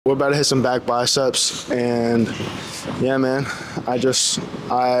We're about to hit some back biceps, and yeah, man,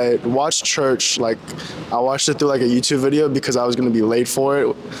 I watched church, like I watched it through like a YouTube video because I was gonna be late for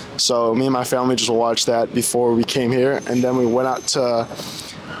it. So me and my family just watched that before we came here, and then we went out to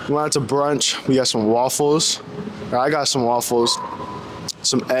brunch. We got some waffles, or I got some waffles,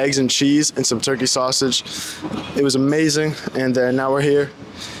 some eggs and cheese, and some turkey sausage. It was amazing, and then now we're here,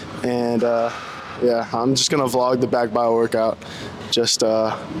 and yeah, I'm just gonna vlog the back bio workout. Just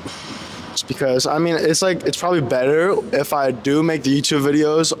because I mean it's probably better if I do make the YouTube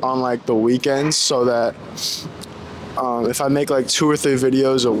videos on like the weekends, so that if I make like 2 or 3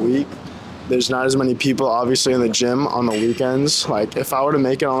 videos a week, there's not as many people obviously in the gym on the weekends. Like if I were to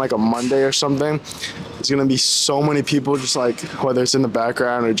make it on like a Monday or something, there's gonna be so many people, just like whether it's in the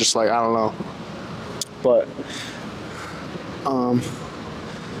background or just like I don't know. But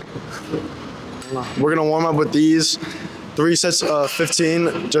we're gonna warm up with these 3 sets of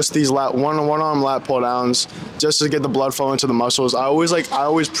 15, just these one arm lat pull downs, just to get the blood flow into the muscles. I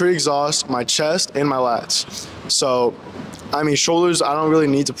always pre-exhaust my chest and my lats. So, I mean, shoulders, I don't really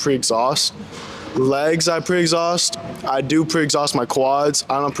need to pre-exhaust. Legs, I pre-exhaust. I do pre-exhaust my quads.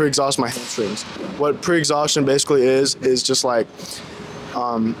 I don't pre-exhaust my hamstrings. What pre-exhaustion basically is just like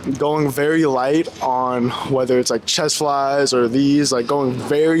going very light on whether it's like chest flies or these, like going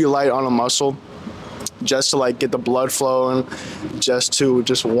very light on a muscle, just to like get the blood flowing, just to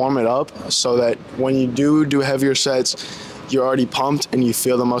warm it up, so that when you do heavier sets, you're already pumped and you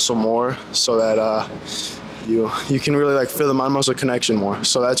feel the muscle more, so that you can really like feel the mind muscle connection more.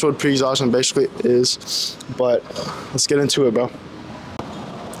 So that's what pre-exhaustion basically is. But let's get into it, bro.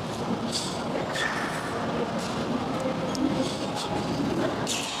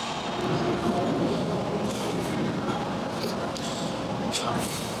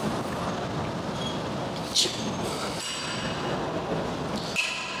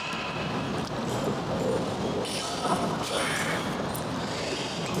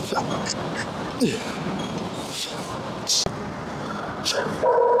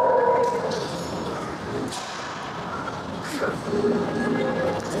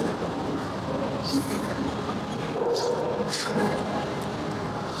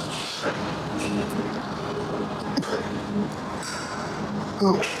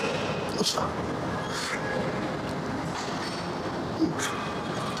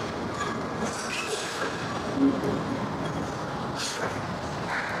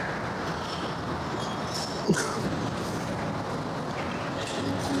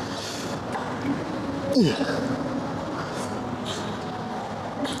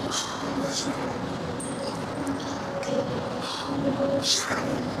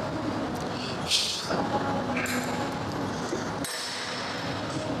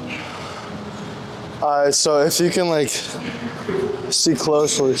 Alright, so if you can like see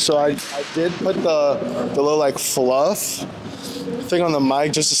closely, so I did put the little like fluff thing on the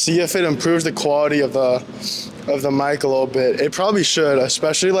mic just to see if it improves the quality of the mic a little bit. It probably should,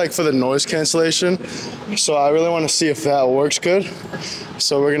 especially like for the noise cancellation. So I really want to see if that works good.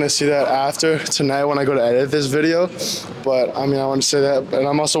 So we're gonna see that after tonight when I go to edit this video. But I mean, I want to say that, and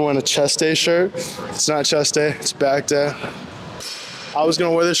I'm also wearing a chest day shirt. It's not chest day, it's back day. I was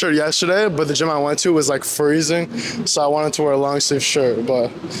gonna wear this shirt yesterday, but the gym I went to was like freezing, so I wanted to wear a long sleeve shirt. But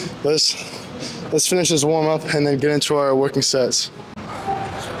let's finish this warm up and then get into our working sets.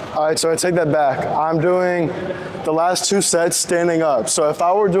 All right, so I take that back. I'm doing the last 2 sets standing up. So if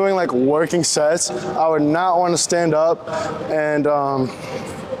I were doing like working sets, I would not want to stand up, and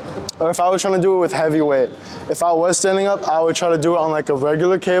or if I was trying to do it with heavy weight. If I was standing up, I would try to do it on like a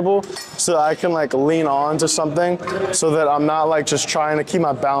regular cable, so that I can like lean on to something, so that I'm not like just trying to keep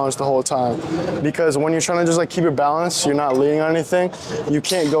my balance the whole time. Because when you're trying to just like keep your balance, you're not leaning on anything, you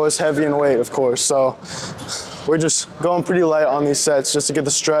can't go as heavy in weight, of course. So we're just going pretty light on these sets just to get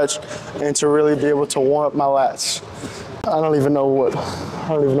the stretch and to really be able to warm up my lats. I don't even know what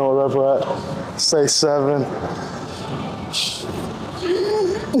rep we're at. Say 7.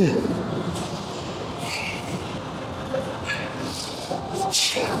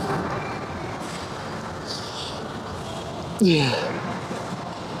 Yeah.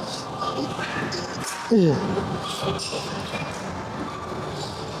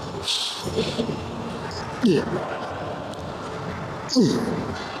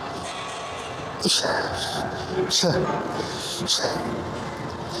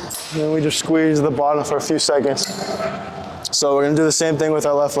 Then we just squeeze the bottom for a few seconds. So we're gonna do the same thing with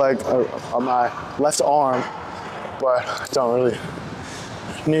our left leg, or my left arm, but I don't really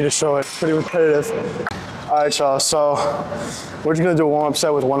need to show it. It's pretty repetitive. All right, y'all, so we're just gonna do a warm-up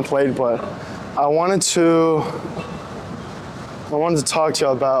set with 1 plate, but I wanted to I wanted to talk to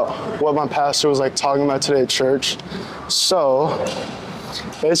you about what my pastor was like talking about today at church. So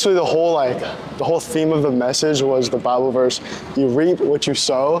basically the whole theme of the message was the Bible verse, you reap what you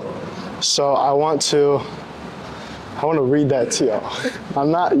sow. So I want to read that to y'all.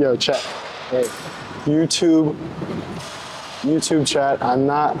 I'm not, chat, hey, YouTube chat, I'm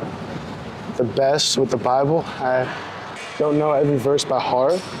not the best with the Bible. I don't know every verse by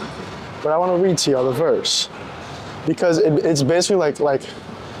heart, but I want to read to y'all the verse. Because it's basically like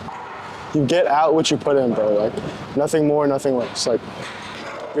you get out what you put in, bro. Like nothing more, nothing less. Like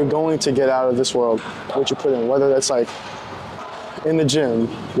you're going to get out of this world what you put in, whether that's like in the gym,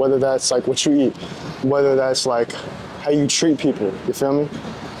 whether that's like what you eat, whether that's like how you treat people, you feel me?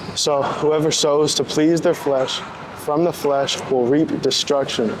 So whoever sows to please their flesh, from the flesh will reap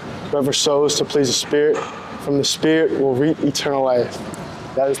destruction. Whoever sows to please the Spirit, from the Spirit will reap eternal life.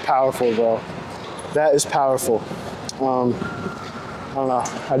 That is powerful, bro. That is powerful. I don't know,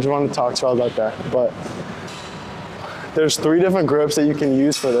 I just wanted to talk to you all about that. But there's 3 different grips that you can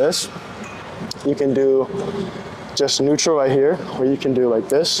use for this. You can do just neutral right here, or you can do like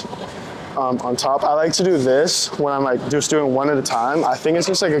this on top. I like to do this when I'm like just doing one at a time. I think it's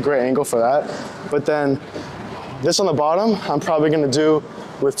just like a great angle for that. But then this on the bottom, I'm probably gonna do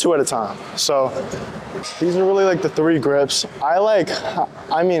with 2 at a time. So these are really like the 3 grips.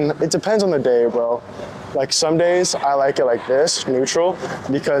 I mean, it depends on the day, bro. Like some days I like it like this, neutral,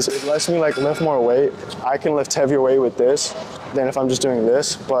 because it lets me like lift more weight. I can lift heavier weight with this than if I'm just doing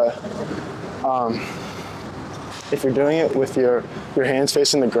this. But if you're doing it with your hands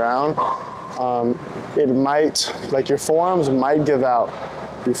facing the ground, it might, like your forearms might give out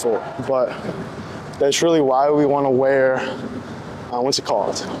before. But that's really why we want to wear, what's it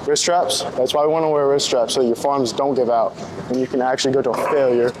called? Wrist straps. That's why we want to wear wrist straps, so your forearms don't give out and you can actually go to a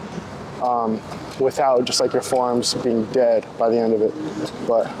failure without just like your forearms being dead by the end of it.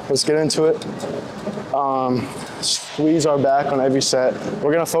 But let's get into it. Squeeze our back on every set.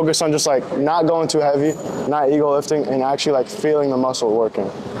 We're gonna focus on just like not going too heavy, not ego lifting, and actually like feeling the muscle working.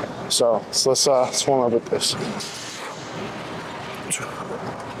 So let's warm up with this.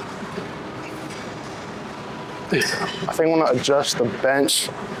 I think I want to adjust the bench.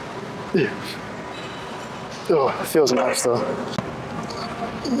 Oh, it feels nice though.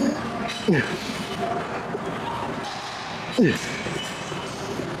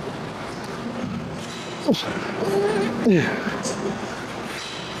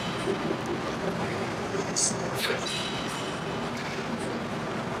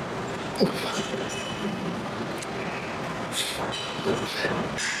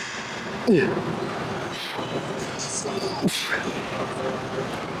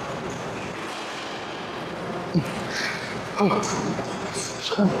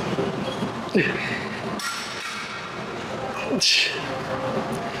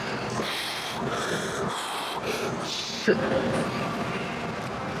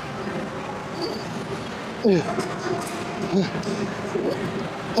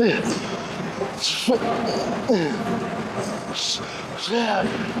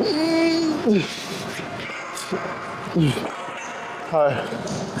 All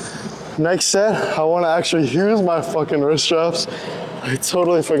right, next set, I want to actually use my fucking wrist straps. I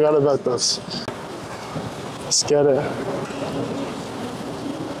totally forgot about this. Let's get it.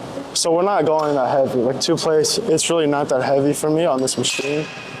 So we're not going that heavy, like 2 plates, it's really not that heavy for me on this machine,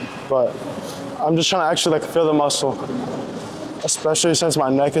 but I'm just trying to actually like feel the muscle, especially since my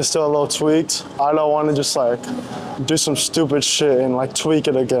neck is still a little tweaked. I don't want to just like do some stupid shit and like tweak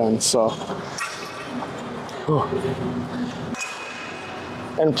it again, so.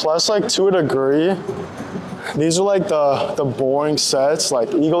 And plus, like to a degree, these are like the boring sets.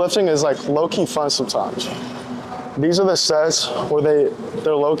 Like ego lifting is like low-key fun sometimes. These are the sets where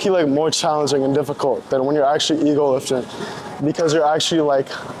they're low-key like more challenging and difficult than when you're actually ego lifting, because you're actually like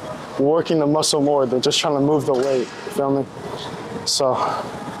working the muscle more than just trying to move the weight, you feel me? So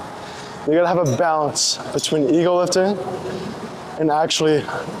you gotta have a balance between ego lifting and actually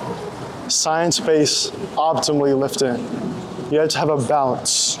science-based optimally lifting. You have to have a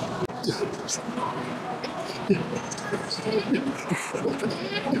balance.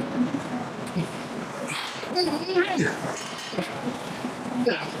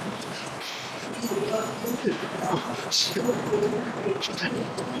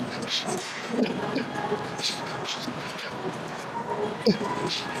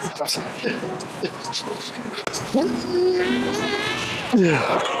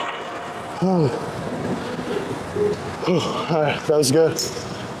 All right, that was good.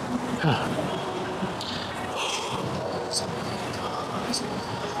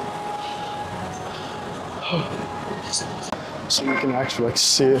 So so you can actually like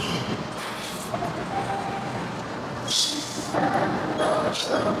see it.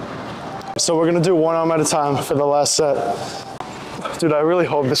 So we're gonna do one arm at a time for the last set. Dude, I really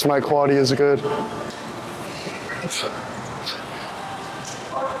hope this mic quality is good.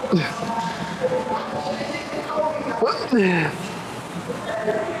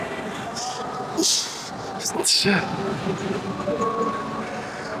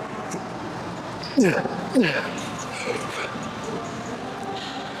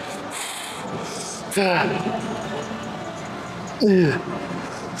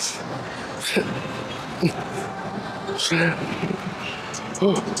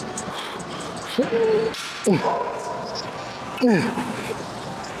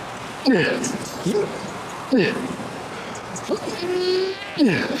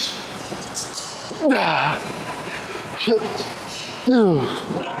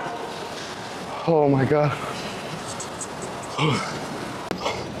 Oh my God.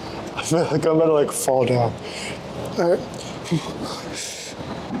 I feel like I'm about to like fall down. All right.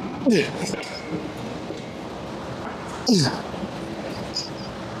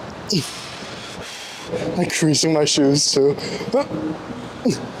 Like creasing my shoes too.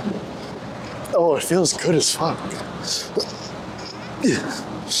 Oh, it feels good as fuck.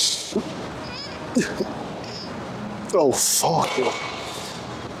 Oh fuck.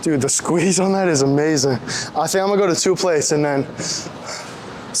 Dude, the squeeze on that is amazing. I think I'm gonna go to 2 plates and then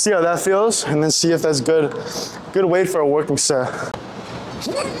see how that feels and then see if that's good weight for a working set.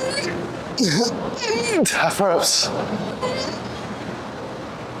 Half reps.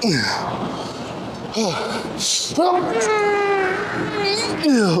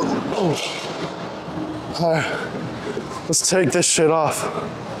 All right, let's take this shit off.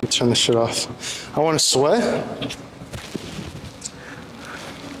 Turn this shit off. I want to sweat,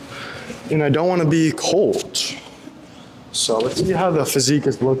 and I don't want to be cold. So let's see how the physique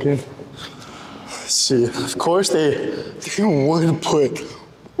is looking. Let's see. Of course, they would put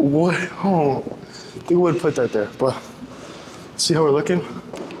they would put that there, but see how we're looking.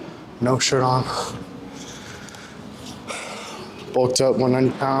 No shirt on. Bulked up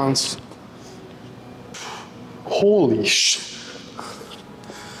 190 pounds. Holy shit.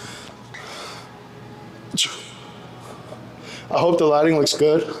 I hope the lighting looks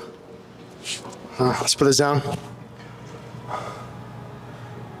good. Let's put this down.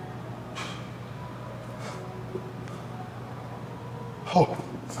 Oh,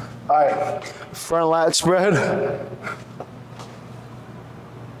 all right, front lat spread.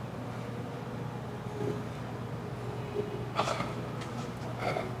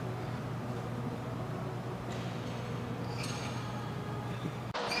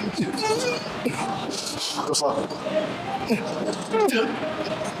 Go slow.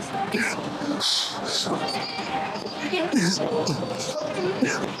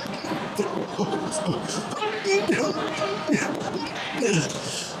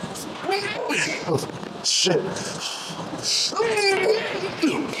 Oh, shit.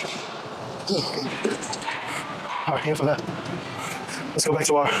 All right, hand for that. Let's go back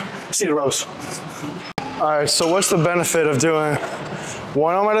to our seated rows. All right, so what's the benefit of doing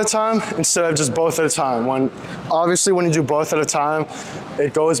one arm at a time instead of just both at a time? Obviously when you do both at a time,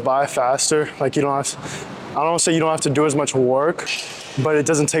 it goes by faster. Like I don't want to say you don't have to do as much work, but it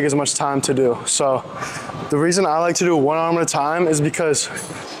doesn't take as much time to do. So the reason I like to do one arm at a time is because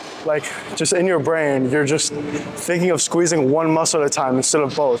like just in your brain, you're just thinking of squeezing one muscle at a time instead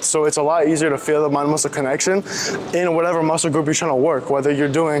of both. So it's a lot easier to feel the mind-muscle connection in whatever muscle group you're trying to work, whether you're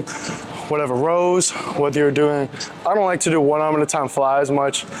doing whatever rows, whether you're doing, I don't like to do one arm at a time fly as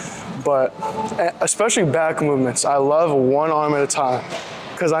much, but especially back movements, I love one arm at a time.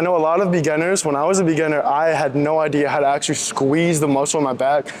 Because I know a lot of beginners, when I was a beginner, I had no idea how to actually squeeze the muscle in my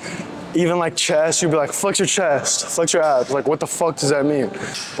back. Even like chest, you'd be like, flex your chest, flex your abs. Like, what the fuck does that mean?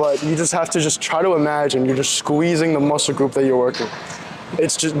 But you just have to just try to imagine you're just squeezing the muscle group that you're working.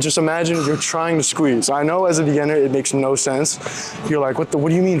 It's just imagine you're trying to squeeze. I know as a beginner, it makes no sense. You're like, what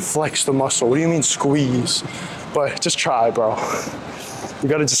do you mean flex the muscle? What do you mean squeeze? But just try, bro. You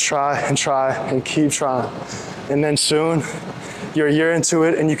gotta just try and keep trying. And then soon, you're a year into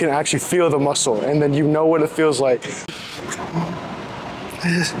it and you can actually feel the muscle and then you know what it feels like.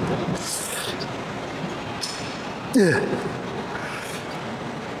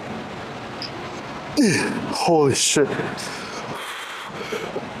 Holy shit.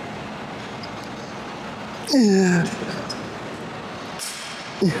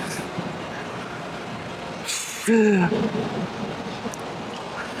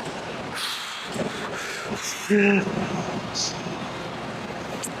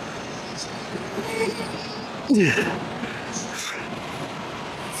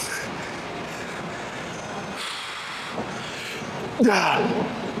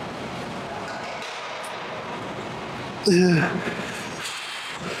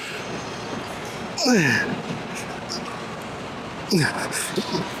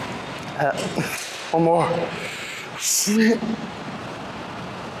 One more.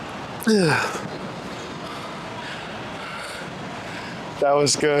 That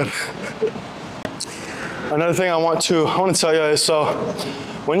was good. Another thing I want to tell you is, so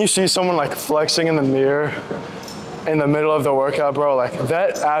when you see someone like flexing in the mirror in the middle of the workout, bro, like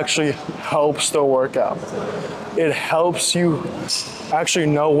that actually helps the workout. It helps you actually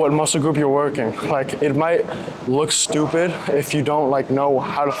know what muscle group you're working. Like it might look stupid if you don't like know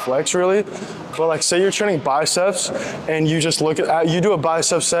how to flex really, but like say you're training biceps and you just look at, you do a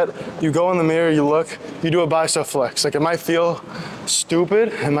bicep set, you go in the mirror, you look, you do a bicep flex. Like it might feel stupid,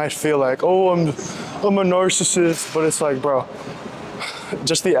 it might feel like, oh, I'm a narcissist, but it's like, bro,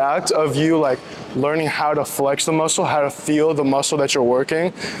 just the act of you like learning how to flex the muscle, how to feel the muscle that you're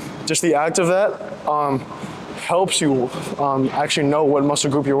working, just the act of that helps you actually know what muscle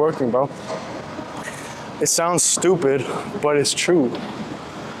group you're working, bro. It sounds stupid, but it's true.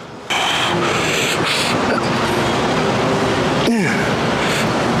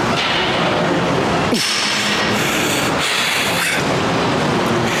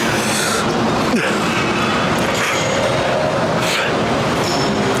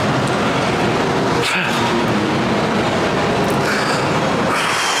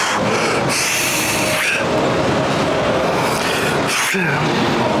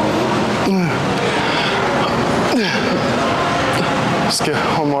 Let's get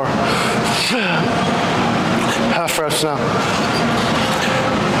one more. Half reps now.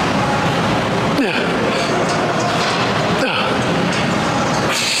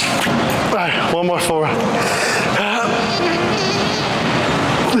 All right, one more full rep.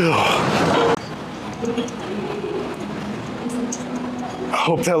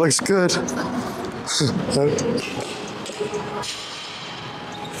 Hope that looks good.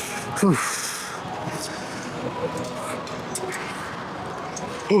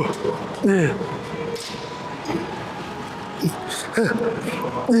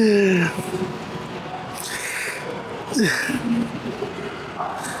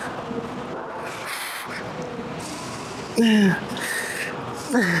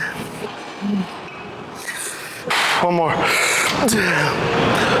 One more. All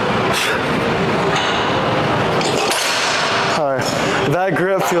right, that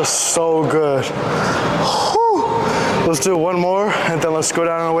grip feels so good. Whew. Let's do one more, and then let's go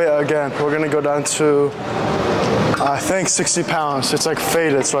down on weight again. We're gonna go down to, I think 60 pounds. It's like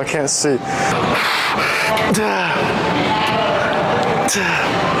faded, so I can't see. All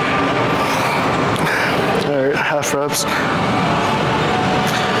right, half reps.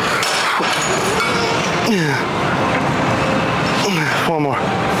 One more.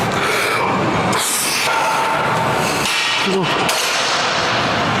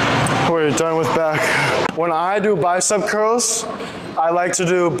 We're done with back. When I do bicep curls, I like to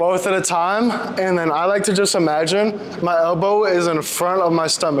do both at a time, and then I like to just imagine my elbow is in front of my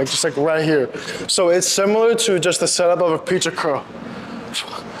stomach, just like right here. So it's similar to just the setup of a preacher curl.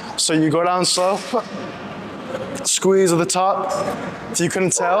 So you go down slow, squeeze at the top. If you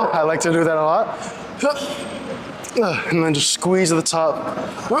couldn't tell, I like to do that a lot. And then just squeeze at the top.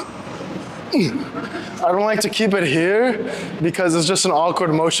 I don't like to keep it here because it's just an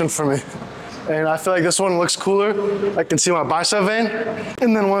awkward motion for me. And I feel like this one looks cooler. I can see my bicep vein.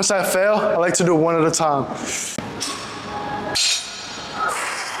 And then once I fail, I like to do one at a time.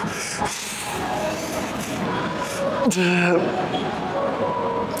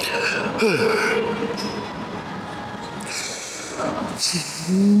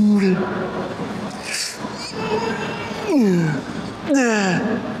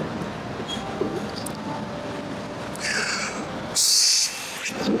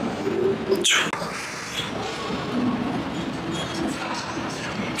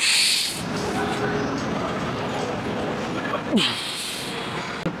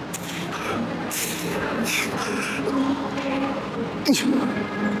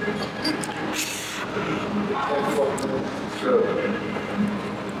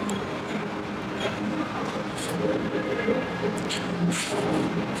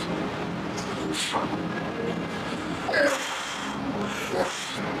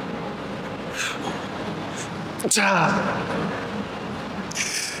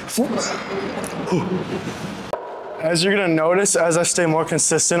 As you're gonna notice, as I stay more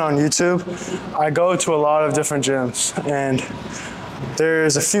consistent on YouTube, I go to a lot of different gyms, and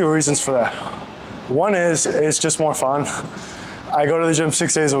there's a few reasons for that. One is, it's just more fun. I go to the gym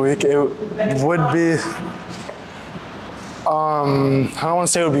 6 days a week. It would be I don't want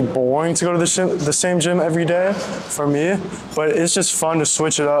to say it would be boring to go to the same gym every day for me, but it's just fun to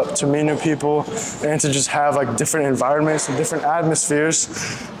switch it up, to meet new people, and to just have like different environments and different atmospheres.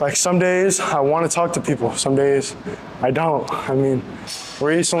 Like some days I want to talk to people, some days I don't. I mean,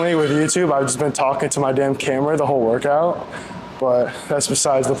 recently with YouTube, I've just been talking to my damn camera the whole workout, but that's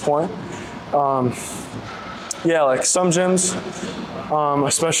besides the point. Yeah, like some gyms,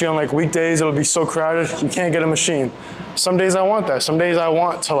 especially on like weekdays, it'll be so crowded, you can't get a machine. Some days I want that. Some days I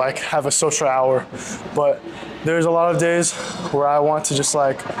want to like have a social hour, but there's a lot of days where I want to just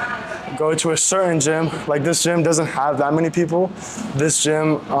like go to a certain gym. Like this gym doesn't have that many people. This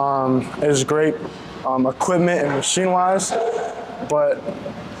gym is great equipment and machine wise, but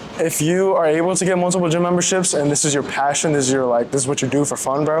if you are able to get multiple gym memberships and this is your passion, this is what you do for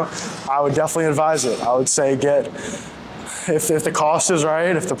fun, bro, I would definitely advise it. I would say if the cost is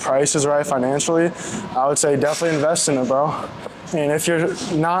right, if the price is right financially, I would say definitely invest in it, bro. And if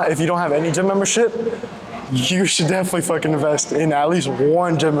you don't have any gym membership, you should definitely fucking invest in at least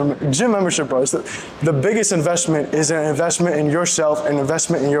one gym membership, bro. The biggest investment is an investment in yourself, an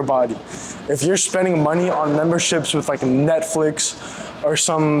investment in your body. If you're spending money on memberships with like Netflix or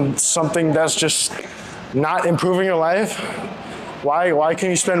something that's just not improving your life, why can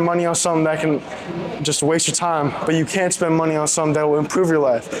you spend money on something that can just waste your time, but you can't spend money on something that will improve your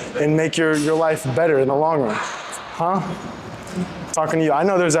life and make your life better in the long run? Huh? Talking to you, I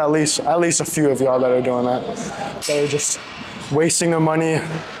know there's at least a few of y'all that are doing that are just wasting their money,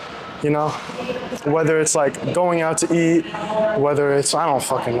 you know, whether it's like going out to eat, whether it's, I don't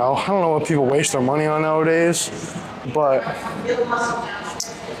fucking know. I don't know what people waste their money on nowadays, but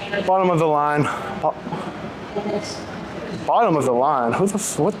bottom of the line,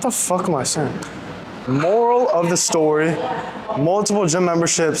 what the fuck am I saying? Moral of the story, multiple gym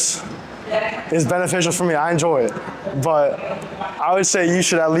memberships is beneficial for me. I enjoy it, but I would say you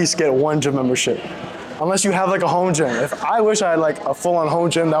should at least get one gym membership. Unless you have like a home gym. I wish I had like a full-on home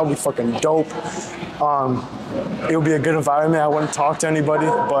gym, that would be fucking dope. It would be a good environment. I wouldn't talk to anybody,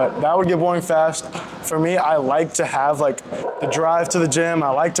 but that would get boring fast. For me, I like to have like the drive to the gym. I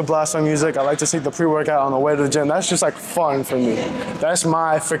like to blast my music. I like to take the pre-workout on the way to the gym. That's just like fun for me. That's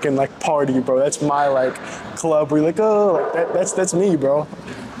my freaking like party, bro. That's my like club where you're like, oh, like that's me, bro.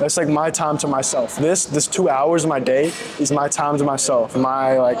 That's like my time to myself. This 2 hours of my day is my time to myself.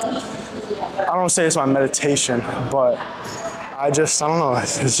 My like, I don't say it's my meditation, but I don't know.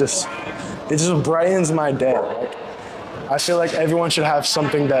 It just brightens my day. Like, I feel like everyone should have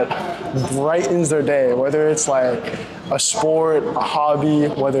something that brightens their day, whether it's like a sport, a hobby,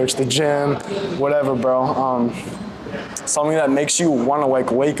 whether it's the gym, whatever, bro. Something that makes you want to like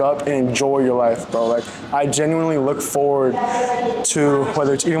wake up and enjoy your life, bro. Like I genuinely look forward to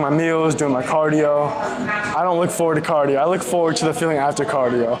whether it's eating my meals, doing my cardio. I don't look forward to cardio. I look forward to the feeling after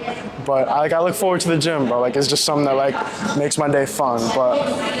cardio. But I look forward to the gym, bro. Like it's just something that like makes my day fun. But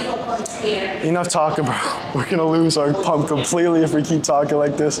enough talking, bro. We're gonna lose our pump completely if we keep talking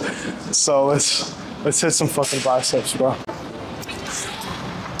like this. So let's hit some fucking biceps, bro.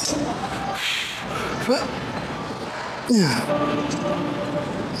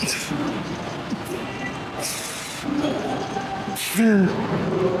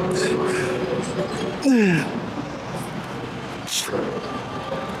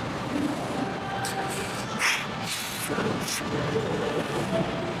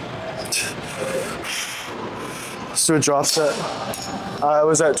 Let's do a drop set. I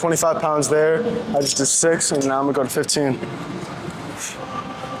was at 25 pounds there. I just did 6, and now I'm gonna go to 15.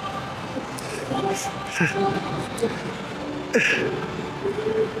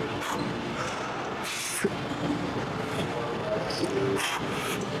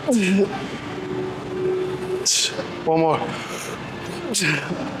 One more.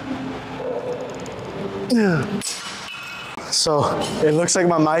 So it looks like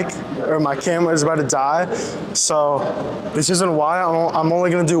my mic or my camera is about to die. So this isn't why I'm only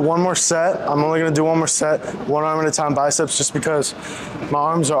gonna do one more set. One arm at a time biceps, just because my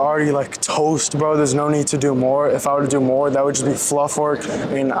arms are already like toast, bro. There's no need to do more. If I were to do more, that would just be fluff work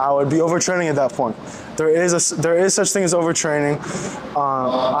and I would be overtraining at that point. There is such thing as overtraining.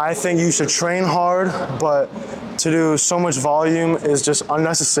 I think you should train hard, but to do so much volume is just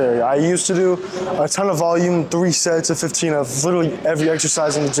unnecessary. I used to do a ton of volume, 3 sets of 15 of literally every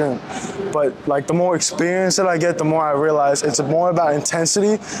exercise in the gym. But like the more experience that I get, the more I realize it's more about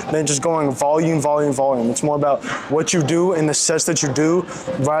intensity than just going volume. It's more about what you do in the sets that you do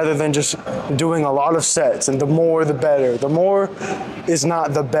rather than just doing a lot of sets. And the more, the better. The more is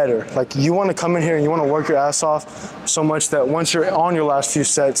not the better. Like you want to come in here and you want to work your ass off so much that once you're on your last few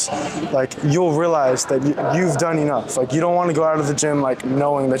sets, like you'll realize that you've done enough. Like you don't want to go out of the gym like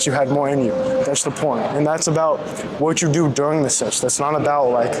knowing that you had more in you. That's the point. And that's about what you do during the sets. That's not about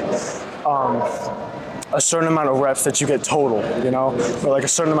like a certain amount of reps that you get total, you know, or like a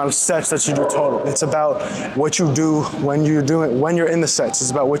certain amount of sets that you do total. It's about what you do when you're in the sets.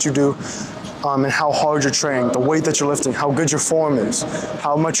 It's about what you do and how hard you're training, the weight that you're lifting, how good your form is,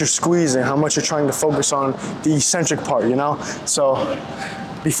 how much you're squeezing, how much you're trying to focus on the eccentric part, you know? So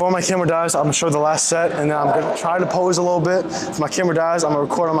before my camera dies, I'm gonna show the last set, and then I'm gonna try to pose a little bit. If my camera dies, I'm gonna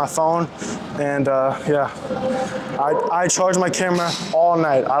record on my phone, and yeah. I charge my camera all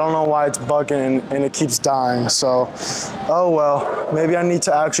night. I don't know why it's bugging and it keeps dying, so, oh well. Maybe I need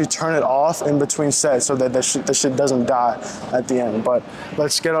to actually turn it off in between sets so that the shit doesn't die at the end. But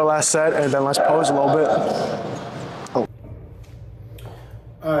let's get our last set, and then let's pose a little bit. Oh.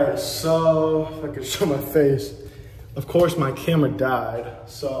 All right, so if I could show my face. Of course, my camera died,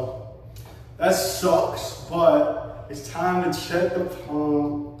 so that sucks, but it's time to check the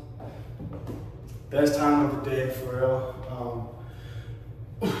phone. Best time of the day, for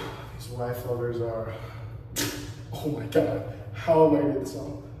real. These wife lovers are, oh my God, how am I gonna get this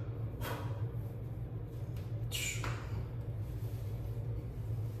on?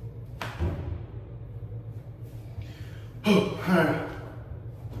 All right.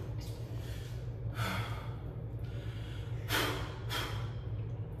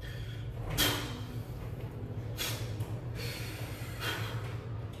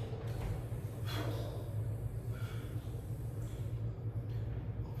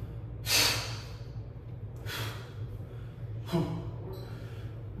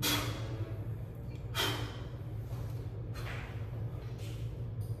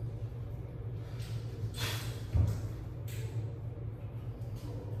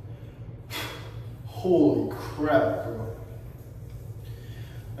 Holy crap, bro.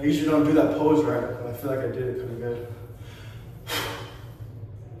 I usually don't do that pose right, but I feel like I did it pretty good.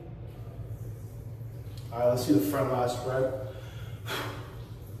 All right, let's see the front last rep.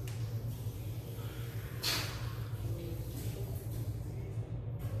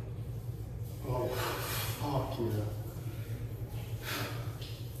 Oh, fuck yeah.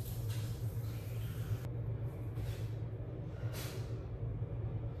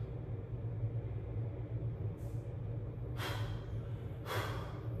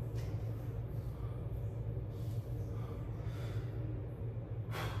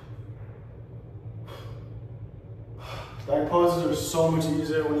 Back poses are so much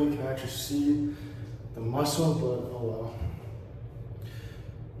easier when you can actually see the muscle, but oh well.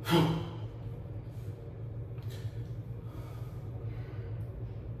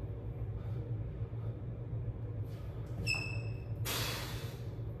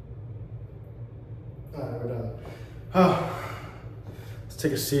 Alright, we're done. Let's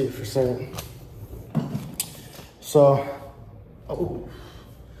take a seat for a second. So,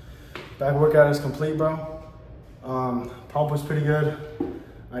 back workout is complete, bro. Pump was pretty good.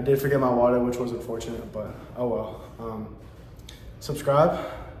 I did forget my water, which was unfortunate, but oh well. Subscribe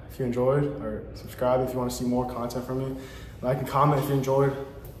if you enjoyed, or subscribe if you want to see more content from me. Like and comment if you enjoyed.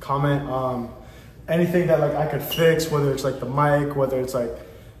 Comment anything that like I could fix, whether it's like the mic, whether it's like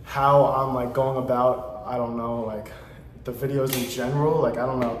how I'm like going about, I don't know, like the videos in general, like I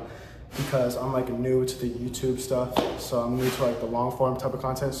don't know, because I'm like new to the YouTube stuff, so I'm new to like the long form type of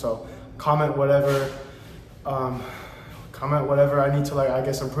content. So comment whatever. Comment whatever I need to, like, I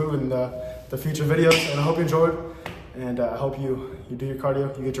guess, improve in the future videos, and I hope you enjoyed, and I hope you do your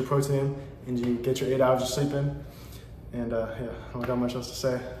cardio, you get your protein, and you get your 8 hours of sleep in, and yeah, I don't got much else to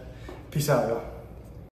say. Peace out, y'all.